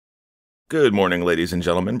Good morning, ladies and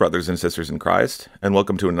gentlemen, brothers and sisters in Christ, and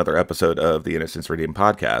welcome to another episode of the Innocence Redeemed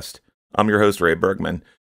podcast. I'm your host, Ray Bergman,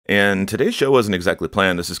 and today's show wasn't exactly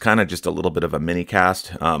planned. This is kind of just a little bit of a mini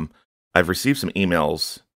cast. I've received some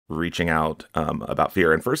emails reaching out about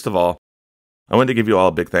fear, and first of all, I wanted to give you all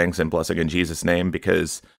a big thanks and blessing in Jesus' name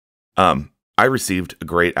because I received a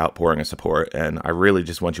great outpouring of support, and I really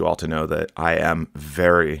just want you all to know that I am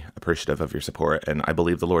very appreciative of your support, and I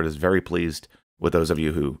believe the Lord is very pleased with those of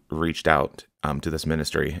you who reached out to this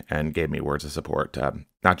ministry and gave me words of support,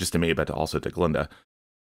 not just to me, but also to Glinda.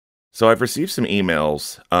 So I've received some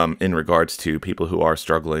emails in regards to people who are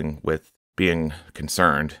struggling with being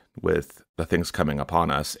concerned with the things coming upon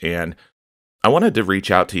us. And I wanted to reach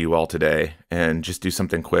out to you all today and just do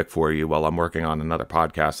something quick for you while I'm working on another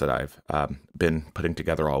podcast that I've been putting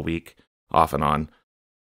together all week, off and on.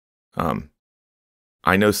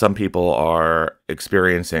 I know some people are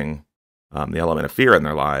experiencing the element of fear in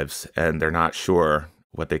their lives, and they're not sure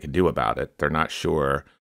what they can do about it. They're not sure,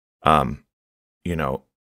 how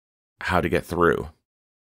to get through.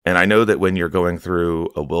 And I know that when you're going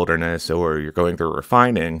through a wilderness or you're going through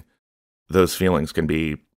refining, those feelings can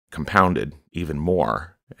be compounded even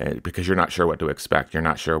more because you're not sure what to expect. You're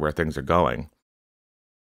not sure where things are going.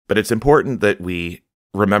 But it's important that we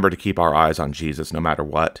remember to keep our eyes on Jesus no matter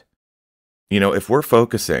what. If we're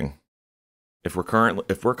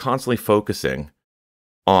constantly focusing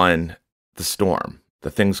on the storm,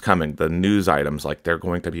 the things coming, the news items, like they're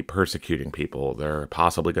going to be persecuting people, they're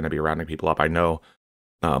possibly going to be rounding people up. I know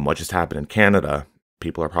what just happened in Canada.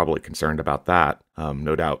 People are probably concerned about that.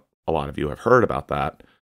 No doubt a lot of you have heard about that.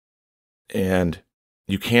 And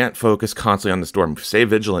you can't focus constantly on the storm. Stay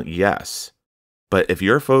vigilant, yes. But if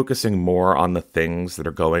you're focusing more on the things that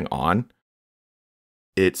are going on,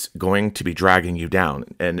 it's going to be dragging you down.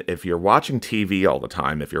 And if you're watching TV all the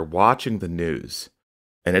time, if you're watching the news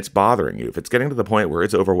and it's bothering you, if it's getting to the point where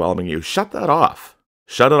it's overwhelming you, shut that off.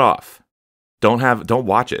 Shut it off. Don't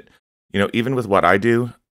watch it. Even with what I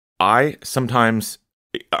do, I'm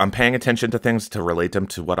paying attention to things to relate them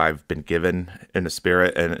to what I've been given in the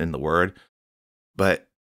Spirit and in the Word. But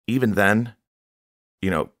even then,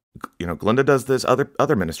 Glinda does this,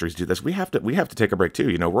 other ministries do this. We have to take a break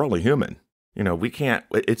too. We're only human. We can't,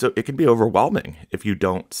 it can be overwhelming if you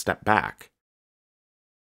don't step back.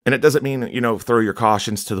 And it doesn't mean, throw your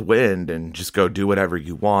cautions to the wind and just go do whatever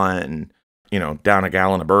you want and, down a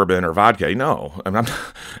gallon of bourbon or vodka. No,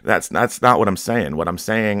 that's not what I'm saying. What I'm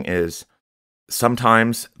saying is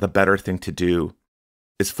sometimes the better thing to do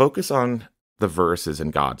is focus on the verses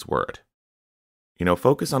in God's word.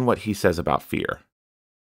 Focus on what he says about fear.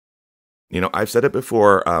 I've said it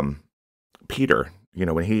before, Peter,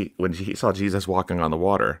 when he saw Jesus walking on the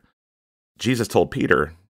water, Jesus told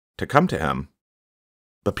Peter to come to him.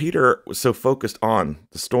 But Peter was so focused on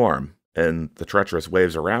the storm and the treacherous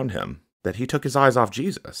waves around him that he took his eyes off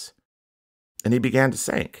Jesus and he began to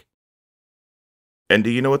sink. And do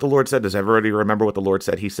you know what the Lord said? Does everybody remember what the Lord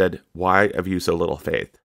said? He said, "Why have you so little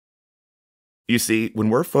faith?" You see, when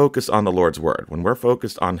we're focused on the Lord's word, when we're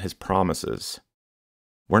focused on his promises,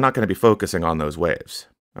 we're not going to be focusing on those waves.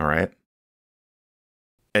 All right.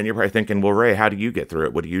 And you're probably thinking, well, Ray, how do you get through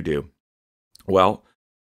it? What do you do? Well,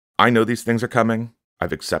 I know these things are coming.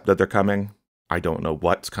 I've accepted they're coming. I don't know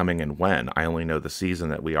what's coming and when. I only know the season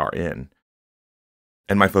that we are in.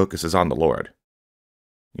 And my focus is on the Lord.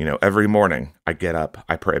 Every morning I get up,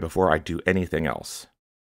 I pray before I do anything else.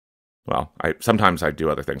 Well, sometimes I do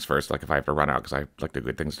other things first, like if I have to run out because I like to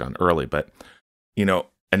get things done early. But, and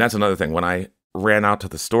that's another thing. When I ran out to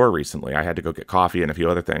the store recently, I had to go get coffee and a few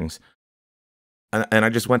other things. And I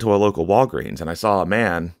just went to a local Walgreens and I saw a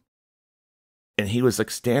man and he was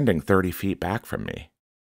like standing 30 feet back from me.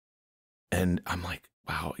 And I'm like,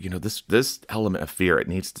 wow, this element of fear, it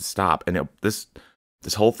needs to stop. And this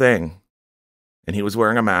whole thing, and he was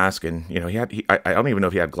wearing a mask and, I don't even know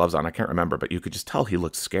if he had gloves on. I can't remember, but you could just tell he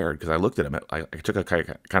looked scared because I looked at him. I took a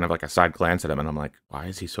kind of like a side glance at him and I'm like, why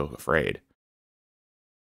is he so afraid?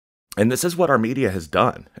 And this is what our media has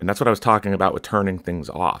done. And that's what I was talking about with turning things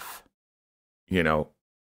off.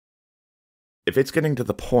 If it's getting to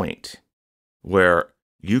the point where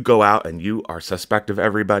you go out and you are suspect of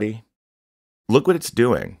everybody, look what it's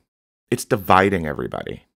doing. It's dividing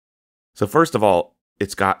everybody. So first of all,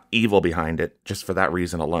 it's got evil behind it just for that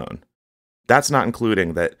reason alone. That's not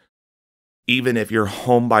including that even if you're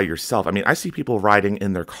home by yourself. I see people riding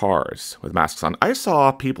in their cars with masks on. I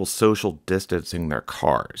saw people social distancing their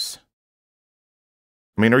cars.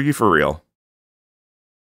 Are you for real?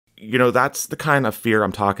 That's the kind of fear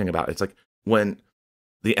I'm talking about. It's like when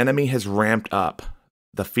the enemy has ramped up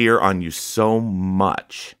the fear on you so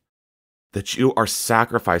much that you are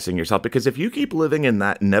sacrificing yourself. Because if you keep living in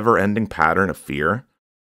that never-ending pattern of fear,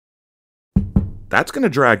 that's going to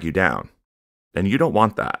drag you down. And you don't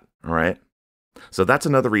want that, all right? So that's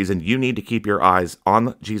another reason you need to keep your eyes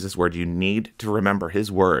on Jesus' word. You need to remember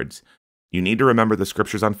his words. You need to remember the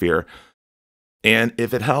scriptures on fear. And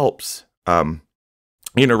if it helps,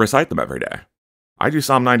 recite them every day. I do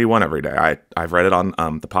Psalm 91 every day. I've read it on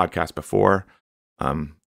the podcast before.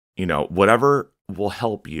 Whatever will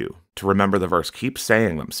help you to remember the verse, keep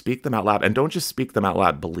saying them, speak them out loud, and don't just speak them out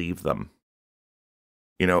loud, believe them.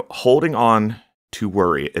 Holding on to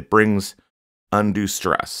worry, it brings undue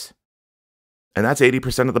stress. And that's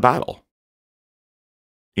 80% of the battle.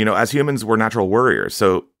 As humans, we're natural worriers.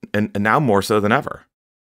 So, and now more so than ever,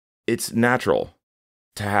 it's natural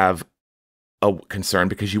to have a concern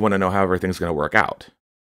because you want to know how everything's going to work out.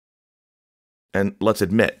 And let's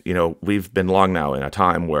admit, we've been long now in a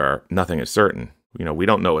time where nothing is certain. We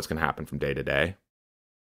don't know what's going to happen from day to day.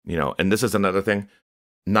 And this is another thing.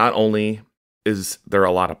 Not only is there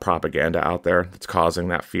a lot of propaganda out there that's causing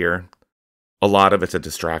that fear, a lot of it's a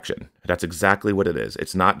distraction. That's exactly what it is.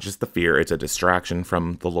 It's not just the fear, it's a distraction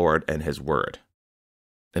from the Lord and his word.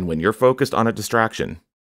 And when you're focused on a distraction,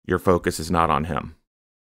 your focus is not on him.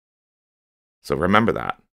 So remember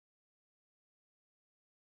that.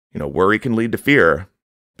 Worry can lead to fear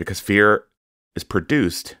because fear is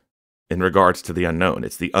produced in regards to the unknown.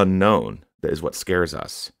 It's the unknown that is what scares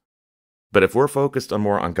us. But if we're focused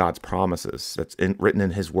more on God's promises that's written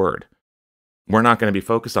in his word, we're not going to be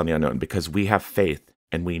focused on the unknown because we have faith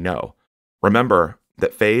and we know. Remember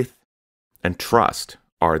that faith and trust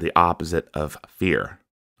are the opposite of fear,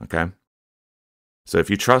 okay? So if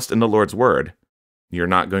you trust in the Lord's word, you're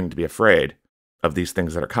not going to be afraid of these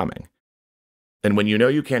things that are coming. And when you know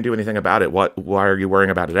you can't do anything about it, why are you worrying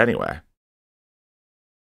about it anyway?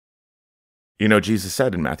 Jesus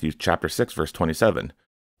said in Matthew chapter 6, verse 27,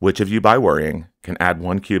 which of you by worrying can add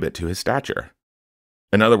 1 cubit to his stature?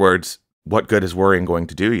 In other words, what good is worrying going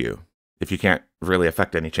to do you if you can't really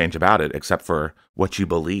affect any change about it except for what you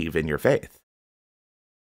believe in your faith?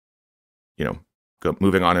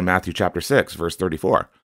 Moving on in Matthew chapter 6, verse 34.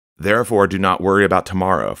 Therefore, do not worry about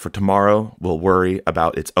tomorrow, for tomorrow will worry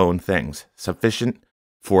about its own things. Sufficient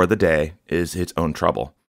for the day is its own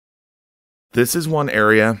trouble. This is one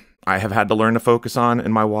area I have had to learn to focus on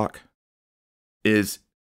in my walk, is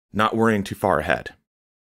not worrying too far ahead.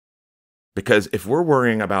 Because if we're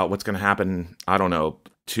worrying about what's going to happen,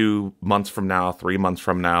 2 months from now, 3 months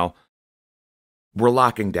from now, we're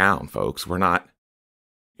locking down, folks. We're not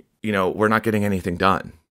getting anything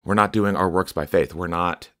done. We're not doing our works by faith.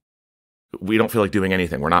 We don't feel like doing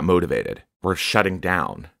anything. We're not motivated. We're shutting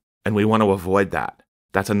down. And we want to avoid that.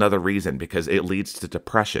 That's another reason, because it leads to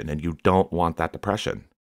depression, and you don't want that depression.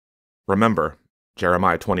 Remember,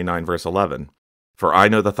 Jeremiah 29, verse 11, for I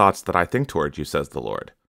know the thoughts that I think toward you, says the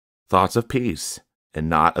Lord, thoughts of peace and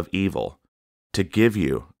not of evil, to give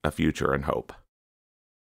you a future and hope.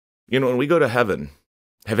 When we go to heaven,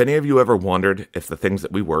 have any of you ever wondered if the things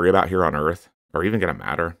that we worry about here on earth are even going to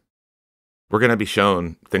matter? We're going to be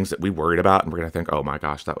shown things that we worried about, and we're going to think, oh my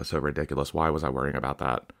gosh, that was so ridiculous. Why was I worrying about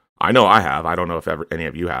that? I know I have. I don't know if any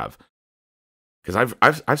of you have. Because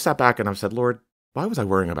I've sat back and I've said, Lord, why was I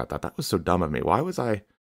worrying about that? That was so dumb of me. Why was I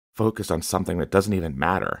focused on something that doesn't even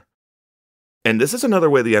matter? And this is another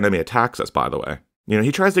way the enemy attacks us, by the way.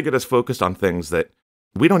 He tries to get us focused on things that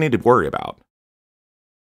we don't need to worry about.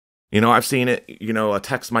 I've seen it, a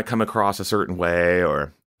text might come across a certain way,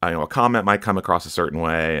 or a comment might come across a certain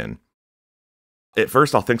way, and at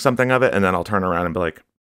first I'll think something of it, and then I'll turn around and be like,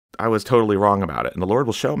 I was totally wrong about it. And the Lord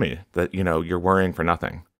will show me that, you're worrying for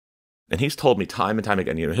nothing. And he's told me time and time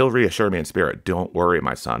again, he'll reassure me in spirit, don't worry,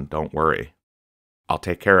 my son, don't worry. I'll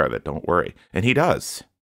take care of it, don't worry. And he does.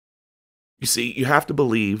 You see, you have to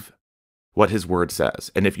believe what his word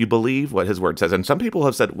says. And if you believe what his word says, and some people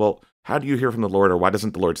have said, well, how do you hear from the Lord, or why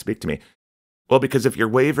doesn't the Lord speak to me? Well, because if you're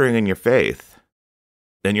wavering in your faith,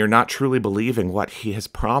 then you're not truly believing what he has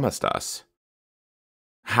promised us.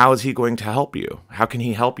 How is he going to help you? How can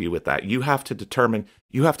he help you with that? You have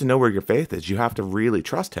to know where your faith is. You have to really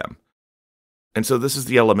trust him. And so this is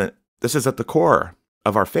the element, this is at the core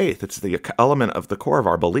of our faith. It's the element of the core of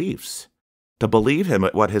our beliefs, to believe him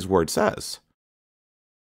at what his word says.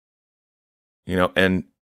 And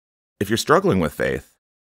if you're struggling with faith,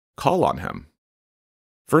 call on him.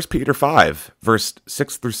 1 Peter 5, verse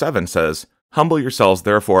 6 through 7 says, humble yourselves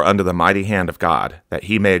therefore under the mighty hand of God, that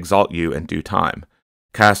he may exalt you in due time,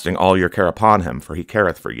 casting all your care upon him, for he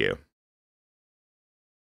careth for you.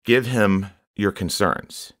 Give him your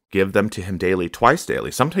concerns. Give them to him daily, twice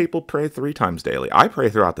daily. Some people pray 3 times daily. I pray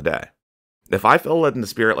throughout the day. If I feel led in the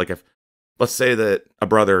spirit, like if let's say that a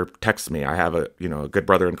brother texts me. I have a good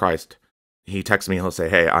brother in Christ. He texts me and he'll say,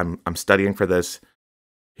 hey, I'm studying for this.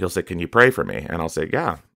 He'll say, can you pray for me? And I'll say,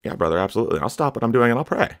 yeah, brother, absolutely. I'll stop what I'm doing and I'll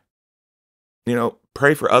pray.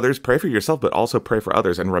 Pray for others, pray for yourself, but also pray for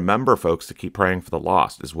others. And remember, folks, to keep praying for the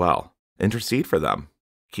lost as well. Intercede for them.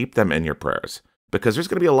 Keep them in your prayers. Because there's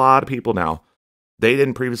going to be a lot of people now, they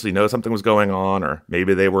didn't previously know something was going on, or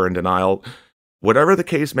maybe they were in denial. Whatever the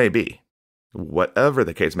case may be, and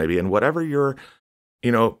whatever your,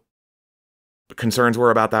 concerns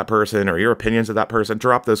were about that person or your opinions of that person,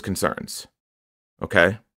 drop those concerns.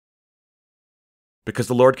 Okay? Because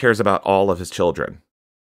the Lord cares about all of his children,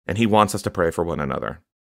 and he wants us to pray for one another.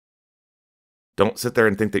 Don't sit there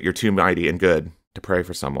and think that you're too mighty and good to pray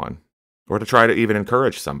for someone or to try to even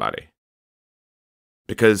encourage somebody.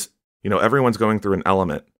 Because, everyone's going through an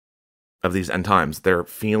element of these end times. They're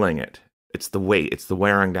feeling it. It's the weight. It's the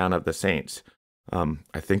wearing down of the saints.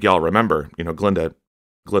 I think y'all remember, Glenda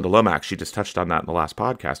Lomax, she just touched on that in the last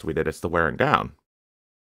podcast we did. It's the wearing down.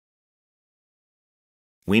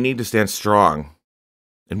 We need to stand strong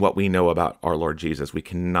in what we know about our Lord Jesus. We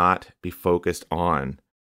cannot be focused on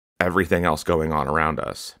everything else going on around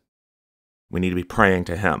us. We need to be praying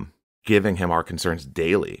to him, giving him our concerns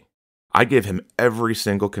daily. I give him every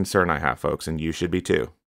single concern I have, folks, and you should be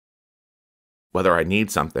too. Whether I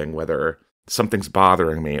need something, whether something's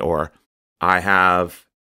bothering me, or I have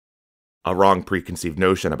a wrong preconceived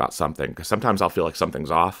notion about something, because sometimes I'll feel like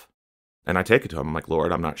something's off, and I take it to him. I'm like,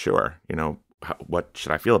 Lord, I'm not sure. What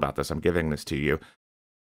should I feel about this? I'm giving this to you.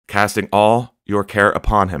 Casting all your care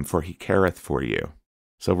upon him, for he careth for you.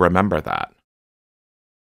 So remember that.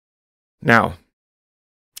 Now,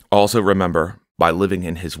 also remember, by living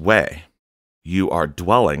in his way, you are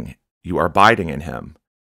abiding in him.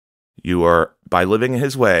 By living in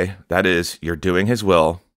his way, that is, you're doing his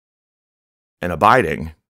will and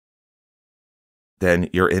abiding, then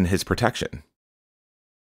you're in his protection.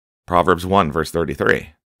 Proverbs 1, verse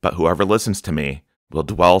 33. But whoever listens to me will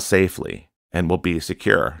dwell safely and will be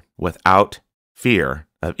secure without fear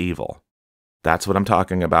of evil. That's what I'm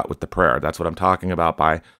talking about with the prayer. That's what I'm talking about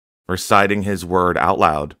by reciting his word out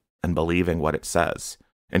loud and believing what it says.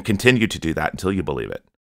 And continue to do that until you believe it.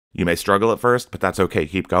 You may struggle at first, but that's okay.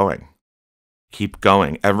 Keep going. Keep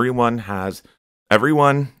going. Everyone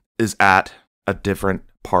is at a different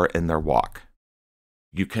part in their walk.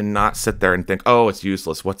 You cannot sit there and think, oh, it's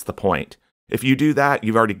useless. What's the point? If you do that,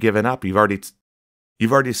 you've already given up. You've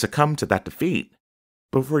already succumbed to that defeat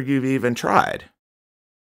before you've even tried.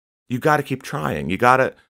 You got to keep trying. You got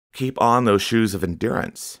to keep on those shoes of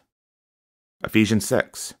endurance. Ephesians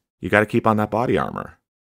 6. You got to keep on that body armor.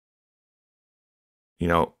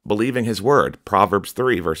 Believing his word. Proverbs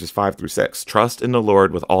 3, verses 5 through 6. Trust in the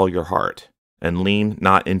Lord with all your heart, and lean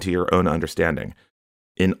not into your own understanding.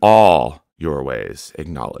 In all your ways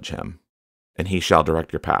acknowledge him, and he shall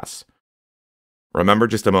direct your paths. Remember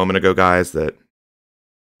just a moment ago, guys, that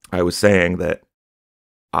I was saying that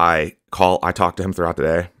I talk to him throughout the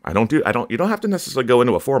day. You don't have to necessarily go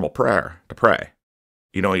into a formal prayer to pray.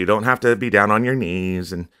 You don't have to be down on your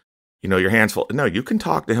knees and, your hands full. No, you can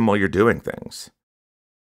talk to him while you're doing things.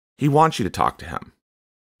 He wants you to talk to him.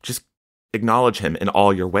 Just acknowledge him in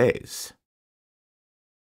all your ways.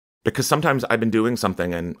 Because sometimes I've been doing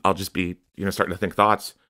something and I'll just be, starting to think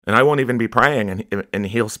thoughts, and I won't even be praying, and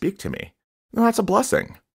he'll speak to me. No, that's a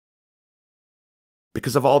blessing.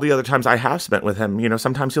 Because of all the other times I have spent with him,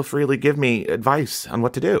 sometimes he'll freely give me advice on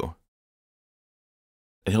what to do.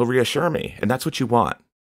 And he'll reassure me. And that's what you want.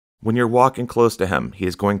 When you're walking close to him, he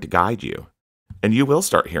is going to guide you. And you will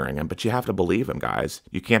start hearing him, but you have to believe him, guys.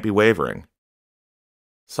 You can't be wavering.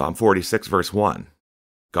 Psalm 46, verse 1.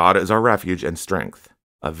 God is our refuge and strength,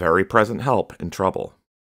 a very present help in trouble.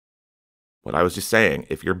 What I was just saying,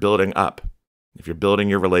 if you're building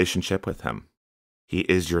your relationship with him, he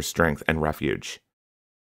is your strength and refuge.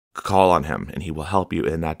 Call on him, and he will help you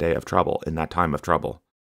in that day of trouble, in that time of trouble.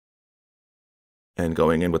 And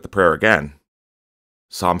going in with the prayer again,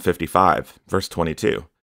 Psalm 55, verse 22.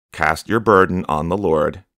 Cast your burden on the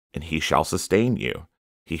Lord, and he shall sustain you.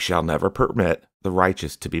 He shall never permit the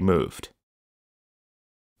righteous to be moved.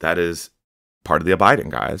 That is part of the abiding,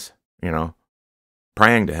 guys.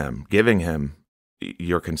 Praying to him, giving him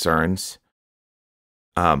your concerns.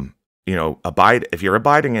 If you're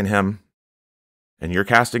abiding in him, and you're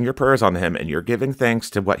casting your prayers on him, and you're giving thanks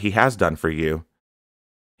to what he has done for you,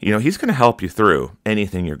 he's going to help you through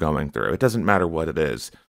anything you're going through. It doesn't matter what it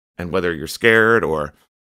is, and whether you're scared or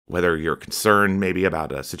whether you're concerned maybe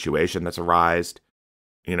about a situation that's arisen.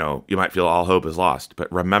 You might feel all hope is lost,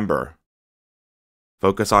 but remember,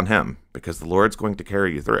 focus on him, because the Lord's going to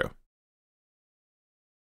carry you through.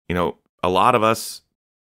 a lot of us,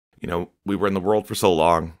 we were in the world for so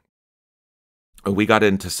long. We got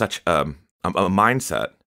into such a mindset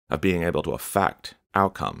of being able to affect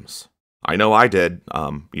outcomes. I know I did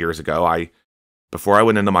years ago. Before I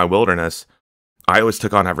went into my wilderness, I always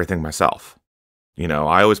took on everything myself.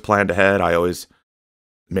 I always planned ahead. I always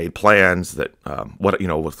made plans that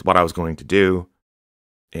with what I was going to do.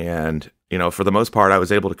 And, for the most part, I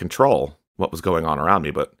was able to control what was going on around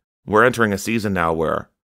me. But we're entering a season now where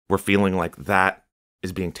we're feeling like that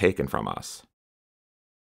is being taken from us.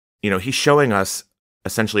 He's showing us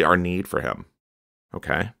essentially our need for him.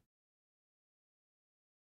 Okay?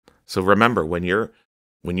 So remember, when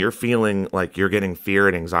you're feeling like you're getting fear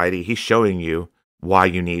and anxiety, he's showing you why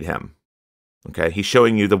you need him. Okay? He's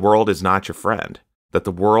showing you the world is not your friend. That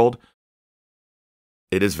the world,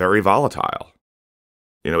 it is very volatile.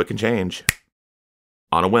 It can change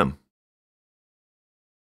on a whim.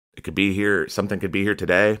 It could be here, something could be here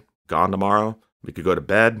today, gone tomorrow. We could go to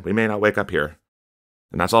bed. We may not wake up here.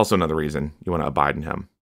 And that's also another reason you want to abide in him.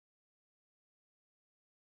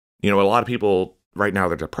 A lot of people right now,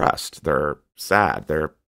 they're depressed. They're sad.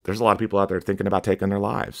 There's a lot of people out there thinking about taking their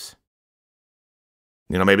lives.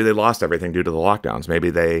 Maybe they lost everything due to the lockdowns. Maybe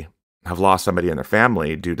they have lost somebody in their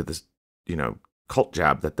family due to this, cult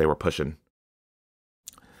jab that they were pushing.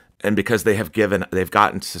 And because they've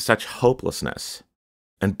gotten to such hopelessness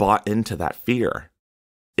and bought into that fear,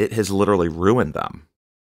 it has literally ruined them.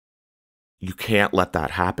 You can't let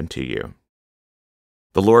that happen to you.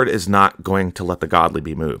 The Lord is not going to let the godly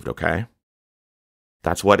be moved, okay?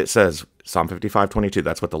 That's what it says, Psalm 55:22.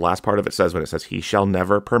 That's what the last part of it says when it says, he shall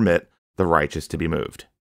never permit the righteous to be moved.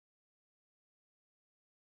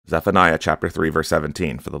 Zephaniah chapter 3, verse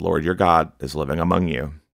 17. For the Lord your God is living among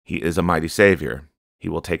you. He is a mighty Savior. He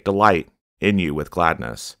will take delight in you with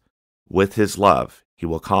gladness. With his love, he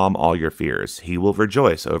will calm all your fears. He will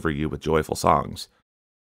rejoice over you with joyful songs.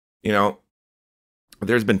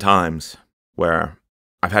 There's been times where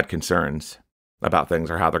I've had concerns about things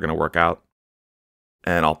or how they're going to work out.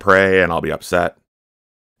 And I'll pray and I'll be upset.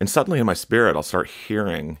 And suddenly in my spirit, I'll start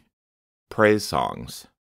hearing praise songs.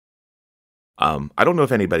 I don't know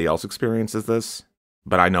if anybody else experiences this,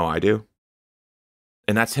 but I know I do.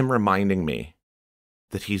 And that's him reminding me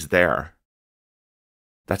that he's there.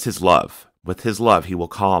 That's his love. With his love, he will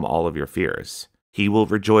calm all of your fears. He will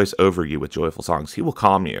rejoice over you with joyful songs. He will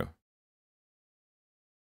calm you.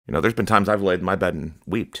 There's been times I've laid in my bed and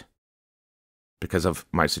wept because of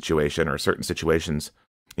my situation or certain situations,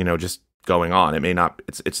 just going on.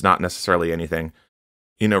 It's not necessarily anything,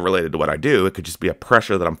 related to what I do. It could just be a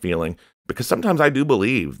pressure that I'm feeling, because sometimes I do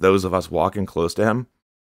believe those of us walking close to him,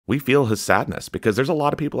 we feel his sadness, because there's a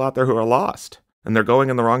lot of people out there who are lost and they're going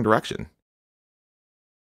in the wrong direction.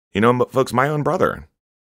 Folks, my own brother,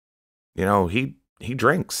 he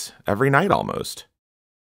drinks every night almost.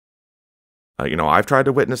 I've tried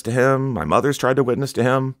to witness to him. My mother's tried to witness to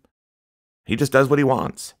him. He just does what he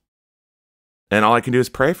wants. And all I can do is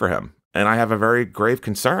pray for him. And I have a very grave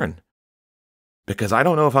concern, because I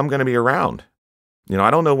don't know if I'm going to be around.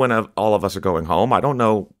 I don't know when all of us are going home. I don't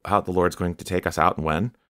know how the Lord's going to take us out and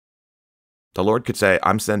when. The Lord could say,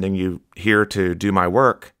 I'm sending you here to do my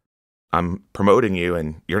work. I'm promoting you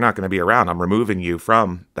and you're not going to be around. I'm removing you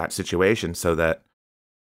from that situation so that,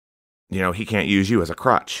 he can't use you as a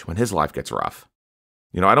crutch when his life gets rough.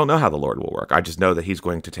 I don't know how the Lord will work. I just know that he's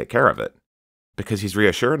going to take care of it because he's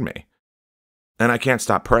reassured me. And I can't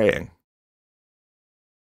stop praying.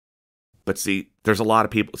 But see, there's a lot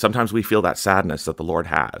of people, sometimes we feel that sadness that the Lord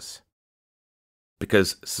has.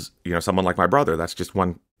 Because, someone like my brother, that's just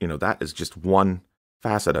one, that is just one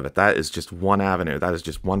facet of it. That is just one avenue. That is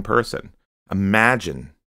just one person.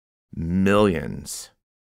 Imagine millions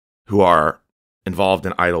who are involved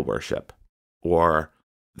in idol worship, or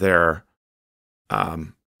they're,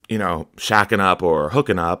 shacking up or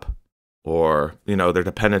hooking up, or, their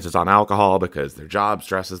dependence is on alcohol because their job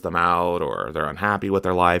stresses them out, or they're unhappy with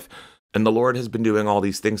their life. And the Lord has been doing all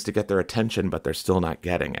these things to get their attention, but they're still not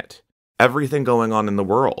getting it. Everything going on in the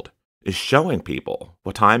world is showing people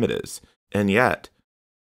what time it is. And yet,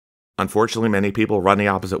 unfortunately, many people run the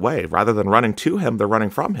opposite way. Rather than running to him, they're running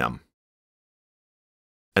from him.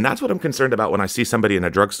 And that's what I'm concerned about when I see somebody in a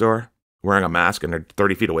drugstore wearing a mask and they're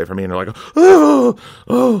 30 feet away from me and they're like,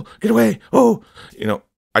 oh, get away. Oh,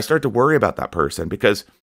 I start to worry about that person, because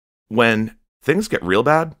when things get real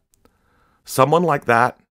bad, someone like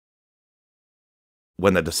that,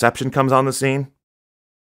 when the deception comes on the scene,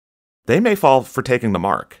 they may fall for taking the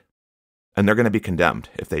mark, and they're going to be condemned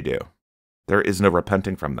if they do. There is no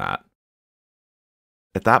repenting from that.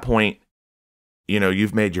 At that point,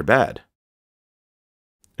 you've made your bed.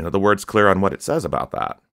 The word's clear on what it says about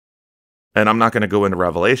that. And I'm not going to go into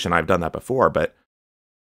Revelation. I've done that before, but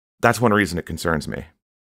that's one reason it concerns me.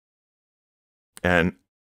 And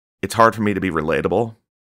it's hard for me to be relatable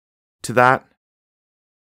to that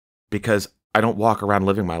because I don't walk around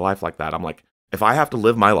living my life like that. I'm like, if I have to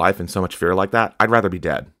live my life in so much fear like that, I'd rather be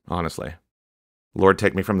dead, honestly. Lord,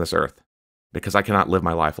 take me from this earth because I cannot live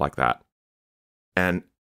my life like that. And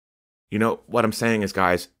you know what I'm saying is,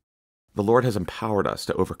 guys, the Lord has empowered us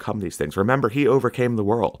to overcome these things. Remember, he overcame the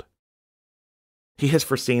world. He has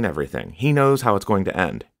foreseen everything. He knows how it's going to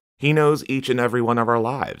end. He knows each and every one of our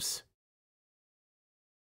lives.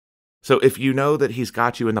 So if you know that he's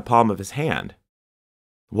got you in the palm of his hand,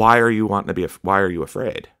 why are you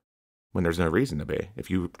afraid when there's no reason to be if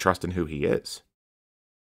you trust in who he is?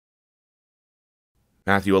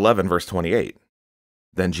 Matthew 11, verse 28.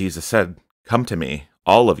 Then Jesus said, "Come to me,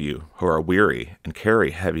 all of you who are weary and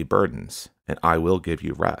carry heavy burdens, and I will give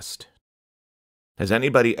you rest." Has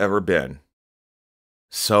anybody ever been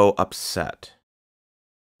so upset?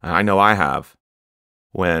 And I know I have,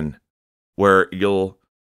 where you'll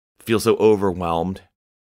feel so overwhelmed,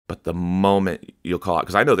 but the moment you'll call out,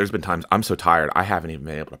 because I know there's been times I'm so tired, I haven't even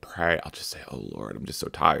been able to pray. I'll just say, "Oh Lord, I'm just so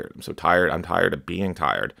tired. I'm so tired. I'm tired of being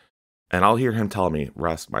tired." And I'll hear him tell me,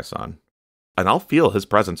 "Rest, my son." And I'll feel his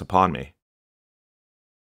presence upon me.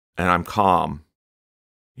 And I'm calm.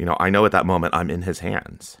 I know at that moment I'm in his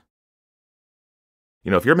hands.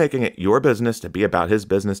 If you're making it your business to be about his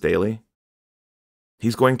business daily,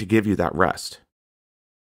 he's going to give you that rest.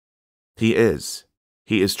 He is.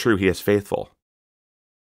 He is true. He is faithful.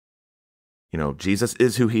 Jesus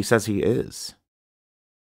is who he says he is.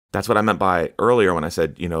 That's what I meant by earlier when I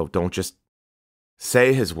said, don't just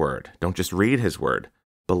say his word. Don't just read his word.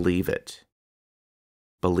 Believe it.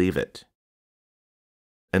 Believe it.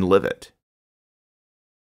 And live it.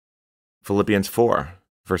 Philippians 4,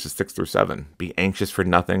 verses 6 through 7. Be anxious for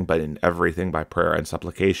nothing, but in everything by prayer and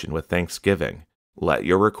supplication with thanksgiving. Let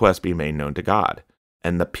your requests be made known to God.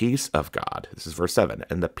 And the peace of God, this is verse 7,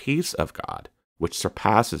 and the peace of God, which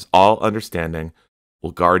surpasses all understanding,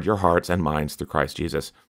 will guard your hearts and minds through Christ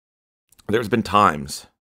Jesus. There's been times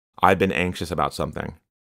I've been anxious about something,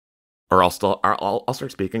 or I'll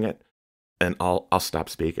start speaking it, and I'll stop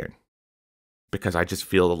speaking, because I just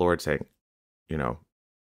feel the Lord saying,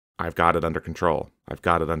 I've got it under control. I've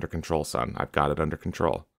got it under control, son. I've got it under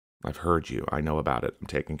control. I've heard you. I know about it. I'm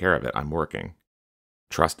taking care of it. I'm working.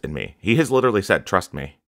 Trust in me. He has literally said, trust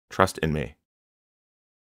me. Trust in me.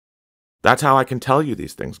 That's how I can tell you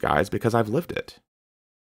these things, guys, because I've lived it.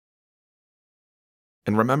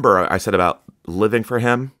 And remember, I said about living for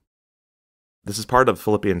him. This is part of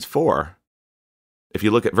Philippians 4. If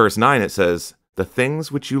you look at verse 9, it says, "The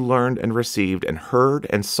things which you learned and received and heard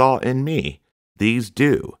and saw in me, these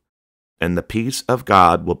do, and the peace of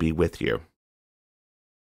God will be with you."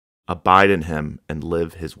 Abide in him and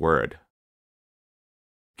live his word.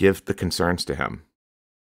 Give the concerns to him.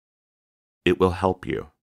 It will help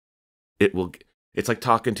you. It's like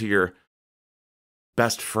talking to your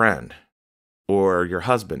best friend or your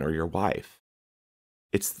husband or your wife.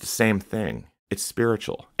 It's the same thing. It's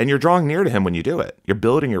spiritual. And you're drawing near to him when you do it. You're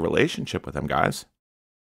building your relationship with him, guys.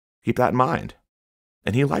 Keep that in mind.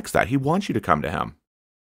 And he likes that. He wants you to come to him.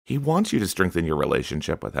 He wants you to strengthen your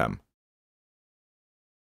relationship with him.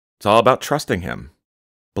 It's all about trusting him,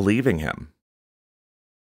 believing him.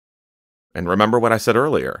 And remember what I said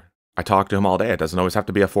earlier. I talk to him all day. It doesn't always have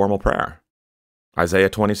to be a formal prayer. Isaiah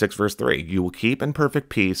 26, verse 3. You will keep in perfect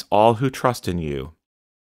peace all who trust in you,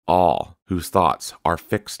 all whose thoughts are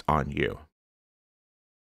fixed on you.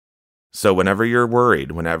 So whenever you're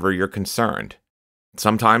worried, whenever you're concerned,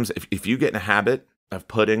 sometimes if you get in a habit of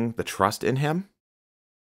putting the trust in him,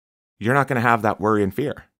 you're not going to have that worry and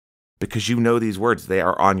fear because you know these words, they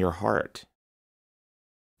are on your heart.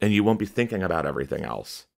 And you won't be thinking about everything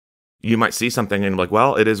else. You might see something and be like,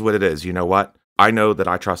 well, it is what it is. You know what? I know that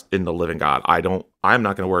I trust in the living God. I'm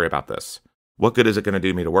not going to worry about this. What good is it going to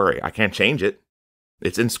do me to worry? I can't change it.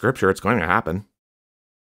 It's in Scripture. It's going to happen.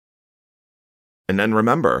 And then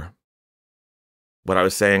remember what I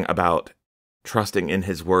was saying about trusting in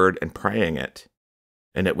his word and praying it.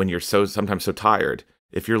 And that when you're sometimes so tired,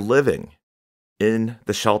 if you're living in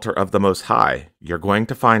the shelter of the Most High, you're going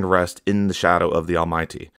to find rest in the shadow of the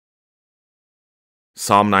Almighty.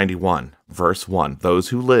 Psalm 91, verse 1, those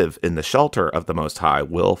who live in the shelter of the Most High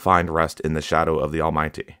will find rest in the shadow of the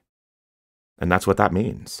Almighty. And that's what that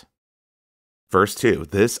means. Verse 2,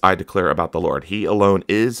 this I declare about the Lord. He alone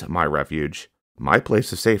is my refuge, my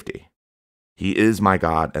place of safety. He is my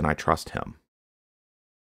God, and I trust him.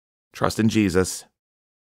 Trust in Jesus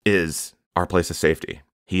is our place of safety.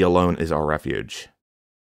 He alone is our refuge.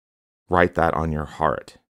 Write that on your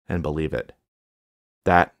heart. and believe it.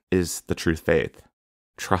 That is the true faith,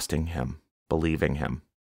 trusting him, believing him.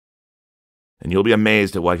 And you'll be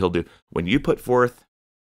amazed at what he'll do when you put forth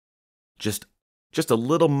just a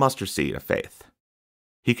little mustard seed of faith.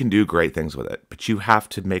 He can do great things with it, but you have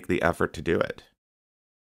to make the effort to do it.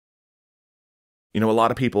 You know, a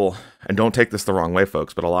lot of people, and don't take this the wrong way,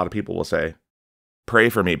 folks, but a lot of people will say, pray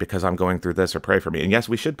for me because I'm going through this, or pray for me. And yes,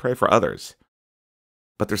 we should pray for others.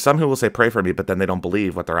 But there's some who will say, pray for me, but then they don't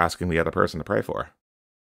believe what they're asking the other person to pray for.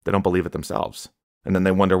 They don't believe it themselves. And then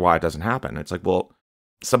they wonder why it doesn't happen. It's like, well,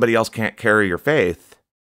 somebody else can't carry your faith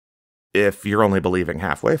if you're only believing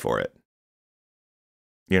halfway for it.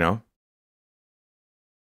 You know?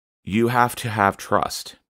 You have to have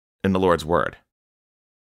trust in the Lord's word.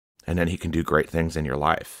 And then he can do great things in your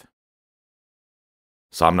life.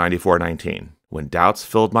 Psalm 94:19. When doubts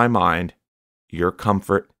filled my mind, your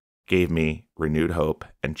comfort gave me renewed hope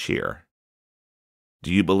and cheer.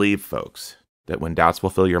 Do you believe, folks, that when doubts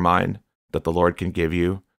will fill your mind, that the Lord can give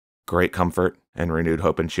you great comfort and renewed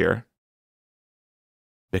hope and cheer?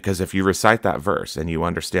 Because if you recite that verse and you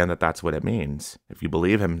understand that that's what it means, if you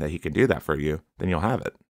believe him that he can do that for you, then you'll have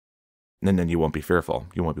it. And then you won't be fearful.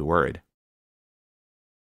 You won't be worried.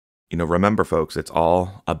 You know, remember, folks, it's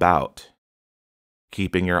all about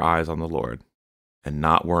keeping your eyes on the Lord and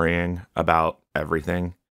not worrying about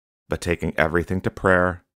everything, but taking everything to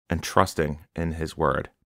prayer and trusting in his word.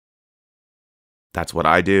 That's what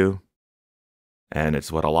I do, and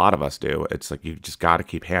it's what a lot of us do. It's like you just got to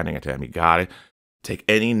keep handing it to him. You got to take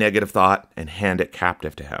any negative thought and hand it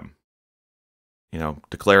captive to him. You know,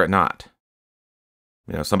 declare it not.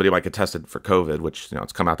 You know, somebody might get tested for COVID, which, you know,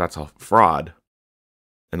 it's come out that's a fraud.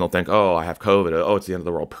 And they'll think, oh, I have COVID. Oh, it's the end of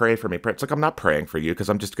the world. Pray for me. Pray. It's like, I'm not praying for you because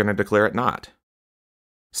I'm just going to declare it not.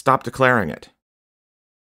 Stop declaring it.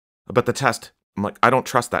 But the test, I'm like, I don't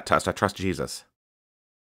trust that test. I trust Jesus.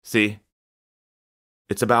 See,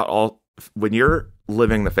 it's about when you're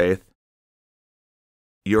living the faith,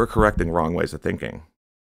 you're correcting wrong ways of thinking.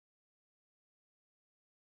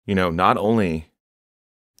 You know, not only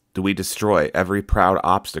do we destroy every proud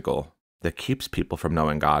obstacle that keeps people from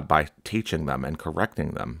knowing God by teaching them and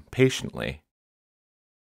correcting them patiently,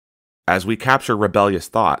 as we capture rebellious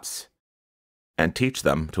thoughts and teach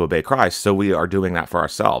them to obey Christ, so we are doing that for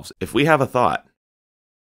ourselves. If we have a thought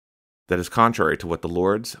that is contrary to what the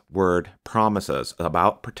Lord's word promises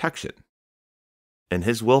about protection and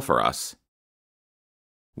his will for us,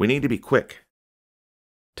 we need to be quick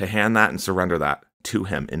to hand that and surrender that to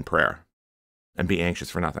him in prayer and be anxious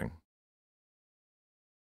for nothing.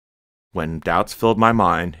 When doubts filled my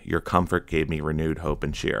mind, your comfort gave me renewed hope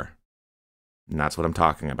and cheer. And that's what I'm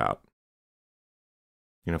talking about.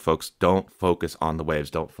 You know, folks, don't focus on the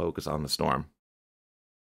waves. Don't focus on the storm.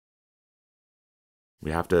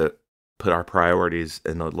 We have to put our priorities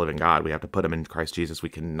in the living God. We have to put them in Christ Jesus. We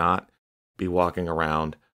cannot be walking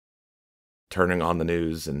around, turning on the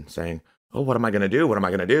news and saying, oh, what am I going to do? What am I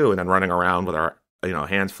going to do? And then running around with our,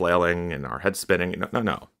 hands flailing and our heads spinning. No.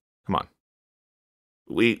 Come on.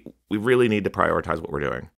 We really need to prioritize what we're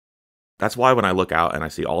doing. That's why when I look out and I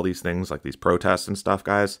see all these things like these protests and stuff,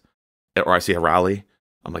 guys, or I see a rally,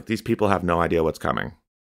 I'm like, these people have no idea what's coming.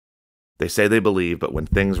 They say they believe, but when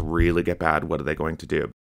things really get bad, what are they going to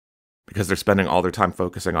do? Because they're spending all their time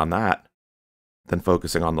focusing on that than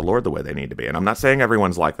focusing on the Lord the way they need to be. And I'm not saying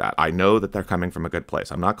everyone's like that. I know that they're coming from a good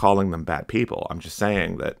place. I'm not calling them bad people. I'm just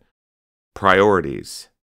saying that priorities,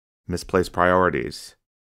 misplaced priorities,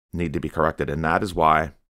 need to be corrected. And that is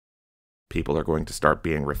why people are going to start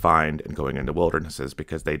being refined and going into wildernesses,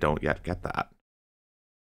 because they don't yet get that.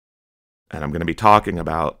 And I'm going to be talking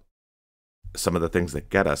about some of the things that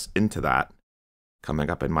get us into that coming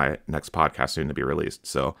up in my next podcast soon to be released.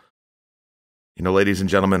 So, ladies and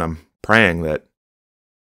gentlemen, I'm praying that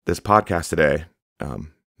this podcast today,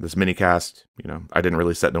 this mini cast, I didn't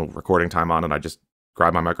really set no recording time on it. I just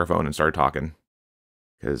grabbed my microphone and started talking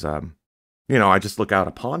because, I just look out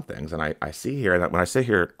upon things and I see here that when I sit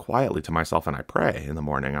here quietly to myself and I pray in the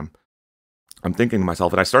morning, I'm thinking to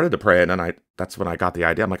myself, and I started to pray, and then that's when I got the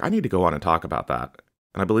idea. I'm like, I need to go on and talk about that.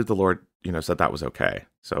 And I believe the Lord, said that was okay.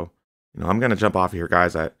 So, I'm going to jump off of here,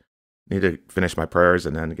 guys. I need to finish my prayers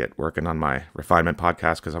and then get working on my refinement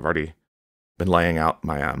podcast, because I've already been laying out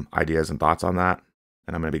my ideas and thoughts on that.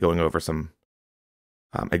 And I'm going to be going over some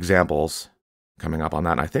examples coming up on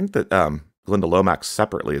that. And I think that Glenda Lomax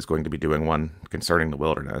separately is going to be doing one concerning the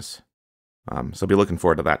wilderness. So be looking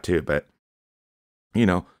forward to that too. But,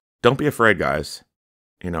 don't be afraid, guys.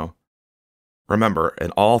 Remember,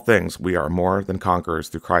 in all things, we are more than conquerors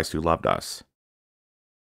through Christ who loved us.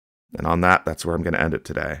 And on that, that's where I'm going to end it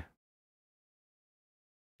today.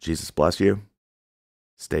 Jesus bless you.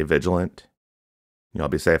 Stay vigilant. Y'all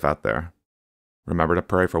be safe out there. Remember to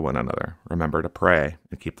pray for one another. Remember to pray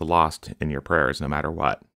and keep the lost in your prayers no matter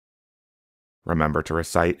what. Remember to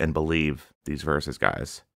recite and believe these verses,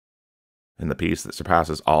 guys. And the peace that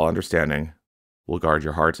surpasses all understanding will guard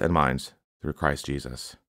your hearts and minds through Christ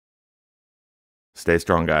Jesus. Stay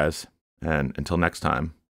strong, guys. And until next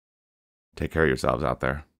time, take care of yourselves out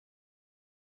there.